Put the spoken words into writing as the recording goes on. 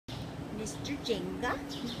Mr. Jenga.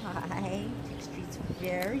 Hi. Takes treats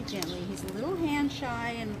very gently. He's a little hand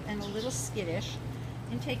shy and a little skittish.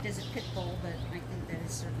 Intake as a pit bull, but I think that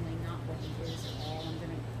is certainly not what he is at all. I'm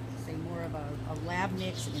going to say more of a lab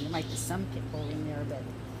mix. I mean, there might be some pit bull in there, but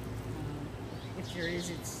if there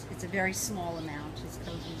is, it's a very small amount. His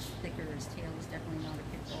coat is thicker. His tail is definitely not a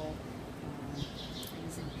pit bull.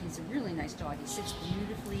 He's a really nice dog. He sits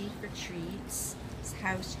beautifully for treats. He's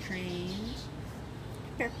house trained.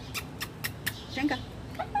 Here, Jenga.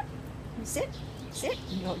 You sit. Sit.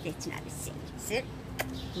 No, that's not a sit. Sit.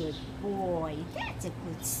 Good boy. That's a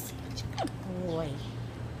good sit. Good boy.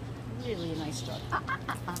 Really a nice dog.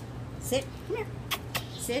 Sit. Come here.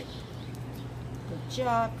 Sit. Good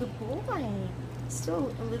job. Good boy.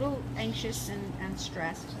 Still a little anxious and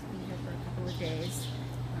stressed. He's been here for a couple of days.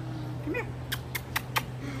 Come here.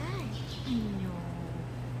 Hi. I know.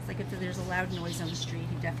 It's like if there's a loud noise on the street,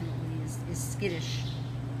 he definitely is skittish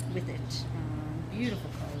with it. Beautiful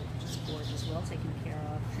coat, just gorgeous, well taken care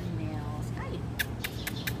of. Trim nails. Hi.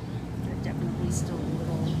 They're definitely still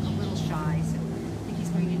a little shy, so I think he's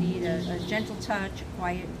going to need a gentle touch, a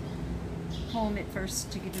quiet home at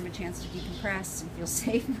first to give him a chance to decompress and feel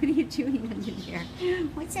safe. What are you doing under there?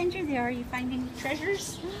 What's under there? Are you finding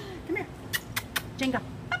treasures? Come here. Jenga.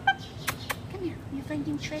 Come here. Are you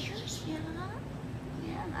finding treasures? Yeah?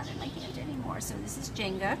 Yeah, not in my hand anymore. So this is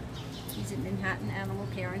Jenga. He's at Manhattan Animal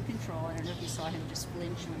Care and Control. I don't know if you saw him just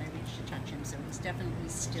flinch when I reached to touch him, so he's definitely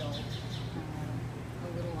still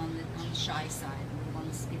a little on the shy side, a little on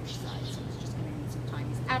the skittish side, so he's just going to need some time.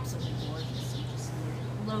 He's absolutely gorgeous. He's just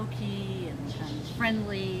low-key and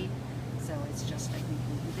friendly, so it's just, I think,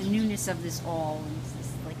 the newness of this all, and it's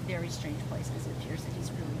this like very strange place because it appears that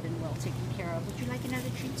he's really been well taken care of. Would you like another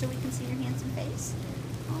treat so we can see your handsome face?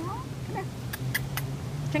 Aw, come here.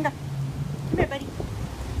 Jenga, come here, buddy.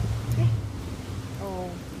 Okay. Oh,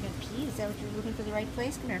 you got to pee? Is that what you're looking for, the right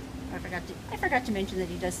place? Come here. I forgot to mention that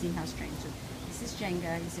he does seem house trained. So this is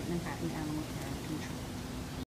Jenga. He's at Manhattan Animal Care and Control.